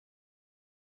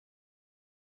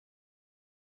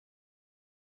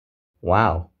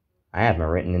Wow, I haven't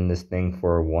written in this thing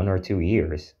for 1 or 2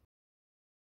 years.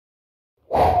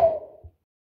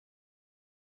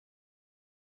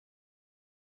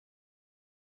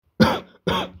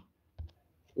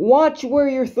 Watch where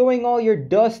you're throwing all your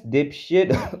dust,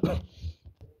 dipshit.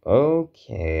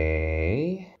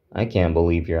 Okay. I can't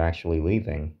believe you're actually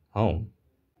leaving home.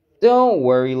 Don't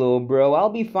worry, little bro.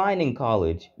 I'll be fine in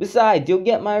college. Besides, you'll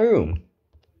get my room.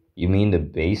 You mean the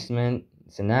basement?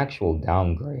 It's an actual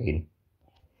downgrade.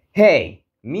 Hey,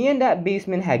 me and that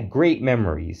basement had great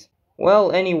memories.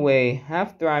 Well, anyway,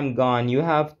 after I'm gone, you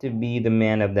have to be the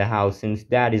man of the house since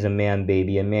Dad is a man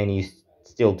baby and Manny's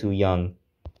still too young.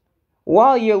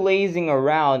 While you're lazing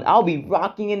around, I'll be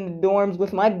rocking in the dorms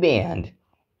with my band.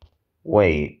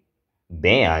 Wait,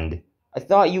 band? I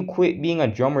thought you quit being a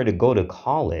drummer to go to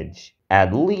college.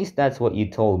 At least that's what you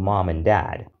told Mom and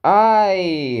Dad.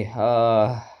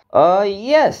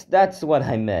 Yes, that's what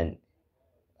I meant.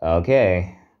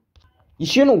 Okay. You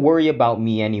shouldn't worry about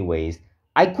me anyways.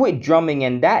 I quit drumming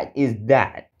and that is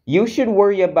that. You should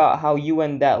worry about how you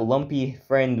and that lumpy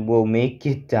friend will make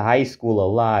it to high school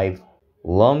alive.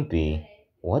 Lumpy?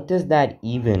 What does that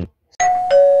even...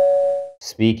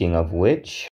 Speaking of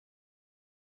which...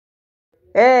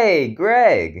 Hey,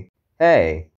 Greg!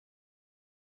 Hey.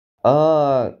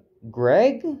 Uh,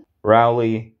 Greg?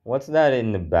 Rowley, what's that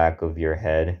in the back of your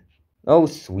head? Oh,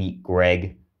 sweet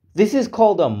Greg. This is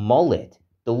called a mullet.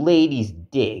 The ladies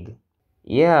dig.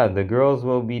 Yeah, the girls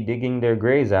will be digging their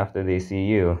graves after they see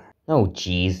you. Oh,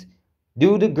 jeez.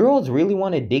 Do the girls really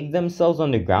want to dig themselves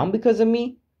on the ground because of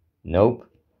me? Nope.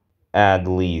 At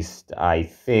least, I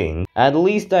think. At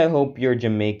least I hope your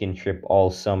Jamaican trip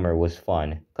all summer was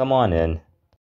fun. Come on in.